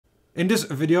In this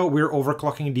video, we're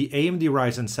overclocking the AMD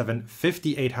Ryzen 7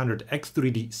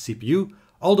 5800X3D CPU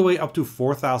all the way up to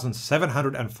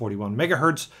 4741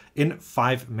 MHz in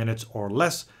 5 minutes or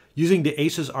less using the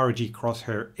ASUS ROG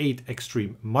Crosshair 8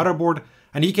 Extreme motherboard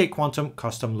and EK Quantum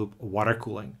custom loop water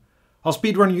cooling. I'll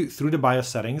speedrun you through the BIOS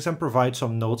settings and provide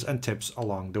some notes and tips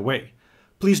along the way.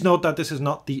 Please note that this is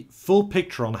not the full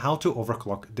picture on how to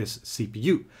overclock this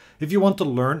CPU. If you want to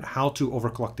learn how to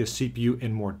overclock this CPU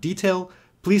in more detail,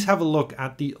 please have a look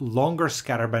at the longer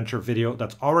SkatterBencher video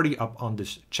that's already up on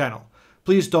this channel.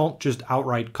 Please don't just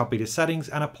outright copy the settings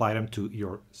and apply them to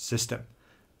your system.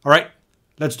 All right,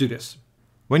 let's do this.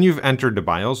 When you've entered the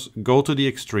BIOS, go to the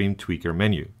Extreme Tweaker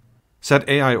menu. Set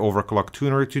AI Overclock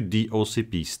Tuner to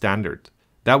DOCP Standard.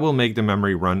 That will make the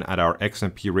memory run at our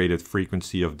XMP rated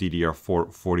frequency of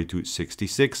DDR4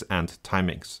 4266 and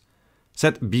timings.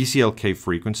 Set BCLK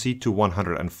frequency to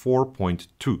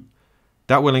 104.2.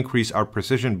 That will increase our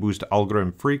precision boost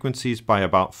algorithm frequencies by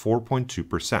about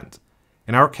 4.2%.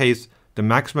 In our case, the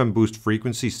maximum boost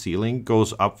frequency ceiling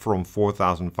goes up from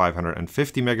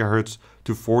 4550 MHz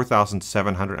to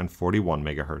 4741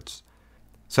 MHz.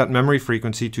 Set memory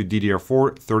frequency to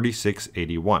DDR4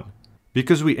 3681.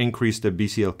 Because we increased the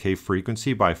BCLK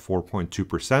frequency by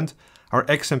 4.2%, our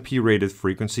XMP rated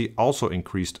frequency also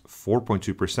increased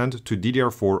 4.2% to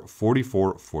DDR4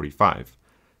 4445.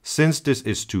 Since this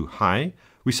is too high,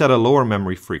 we set a lower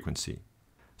memory frequency.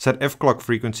 Set F-clock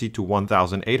frequency to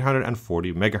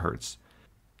 1840 MHz.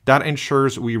 That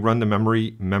ensures we run the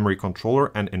memory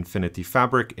controller, and Infinity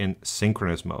Fabric in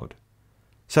synchronous mode.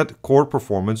 Set core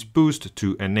performance boost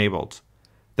to enabled.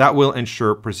 That will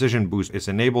ensure precision boost is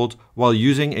enabled while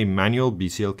using a manual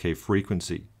BCLK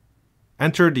frequency.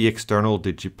 Enter the external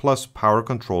DigiPlus power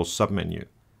control submenu.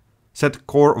 Set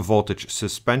core voltage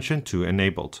suspension to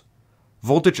enabled.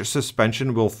 Voltage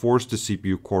suspension will force the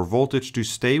CPU core voltage to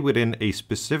stay within a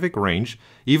specific range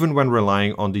even when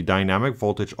relying on the dynamic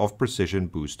voltage of Precision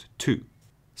Boost 2.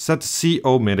 Set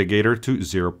CO mitigator to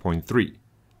 0.3.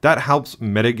 That helps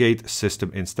mitigate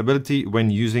system instability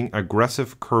when using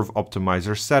aggressive curve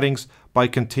optimizer settings by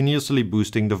continuously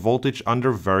boosting the voltage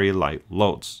under very light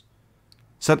loads.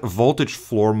 Set voltage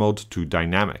floor mode to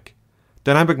dynamic.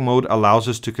 Dynamic mode allows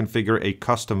us to configure a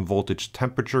custom voltage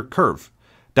temperature curve.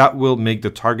 That will make the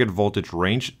target voltage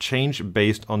range change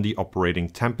based on the operating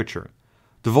temperature.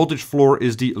 The voltage floor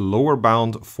is the lower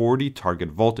bound for the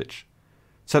target voltage.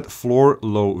 Set floor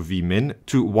low Vmin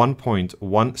to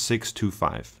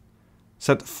 1.1625.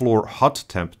 Set floor hot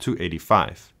temp to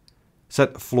 85.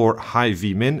 Set floor high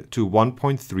Vmin to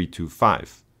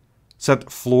 1.325.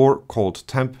 Set floor cold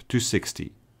temp to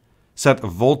 60. Set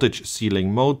voltage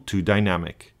ceiling mode to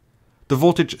dynamic. The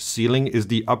voltage ceiling is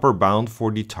the upper bound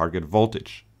for the target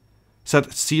voltage.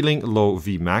 Set ceiling low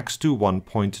Vmax to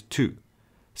 1.2.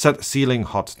 Set ceiling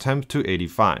hot temp to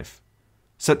 85.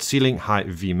 Set ceiling high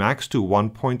Vmax to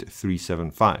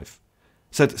 1.375.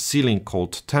 Set ceiling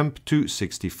cold temp to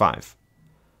 65.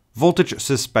 Voltage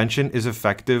suspension is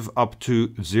effective up to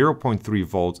 0.3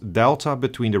 volt delta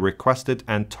between the requested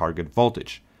and target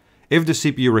voltage. If the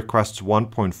CPU requests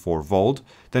 1.4 volt,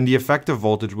 then the effective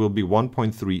voltage will be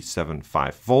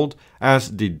 1.375 volt,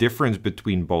 as the difference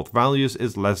between both values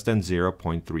is less than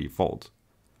 0.3 volt.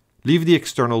 Leave the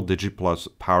external DigiPlus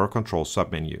power control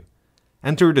submenu.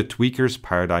 Enter the Tweaker's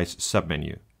Paradise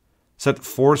submenu. Set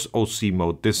Force OC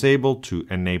mode disabled to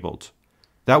enabled.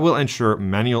 That will ensure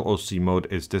manual OC mode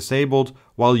is disabled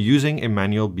while using a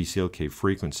manual BCLK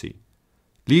frequency.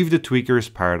 Leave the Tweaker's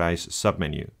Paradise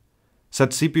submenu.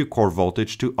 Set CPU core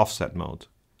voltage to offset mode.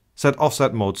 Set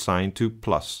offset mode sign to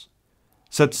plus.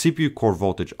 Set CPU core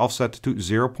voltage offset to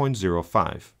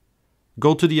 0.05.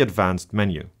 Go to the advanced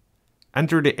menu.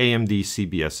 Enter the AMD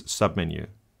CBS submenu.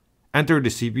 Enter the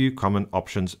CPU common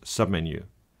options submenu.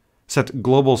 Set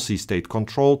global C-state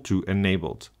control to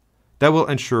enabled. That will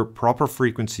ensure proper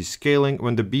frequency scaling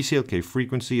when the BCLK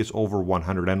frequency is over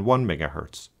 101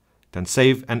 MHz. Then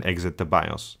save and exit the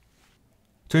BIOS.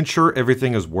 To ensure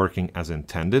everything is working as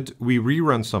intended, we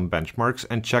rerun some benchmarks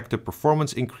and check the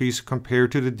performance increase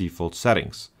compared to the default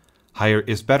settings. Higher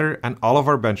is better, and all of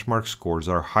our benchmark scores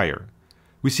are higher.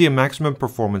 We see a maximum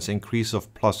performance increase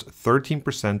of plus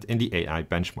 13% in the AI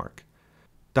benchmark.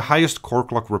 The highest core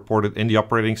clock reported in the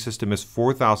operating system is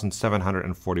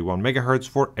 4741 MHz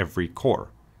for every core.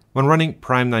 When running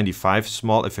Prime 95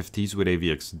 small FFTs with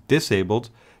AVX disabled,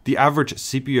 the average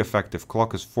CPU effective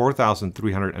clock is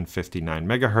 4359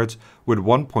 MHz with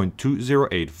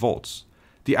 1.208 volts.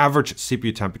 The average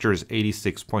CPU temperature is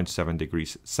 86.7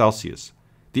 degrees Celsius.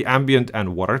 The ambient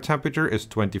and water temperature is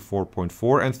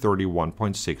 24.4 and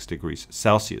 31.6 degrees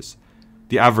Celsius.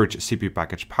 The average CPU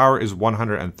package power is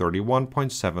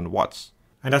 131.7 watts.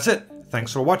 And that's it.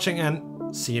 Thanks for watching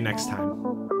and see you next time.